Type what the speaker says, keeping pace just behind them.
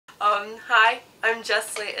Hi, I'm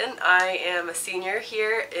Jess Slayton. I am a senior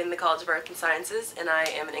here in the College of Arts and Sciences, and I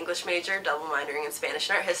am an English major, double minoring in Spanish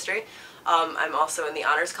and Art History. I'm also in the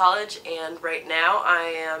Honors College, and right now I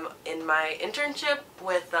am in my internship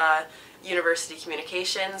with University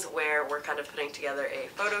Communications, where we're kind of putting together a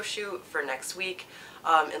photo shoot for next week.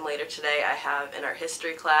 And later today I have an art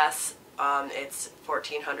history class. It's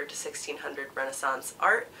 1400 to 1600 Renaissance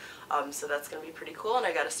art, so that's going to be pretty cool, and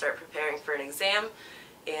I got to start preparing for an exam.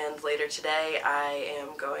 And later today I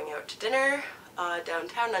am going out to dinner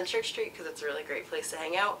downtown on Church Street because it's a really great place to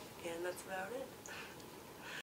hang out, and that's about it.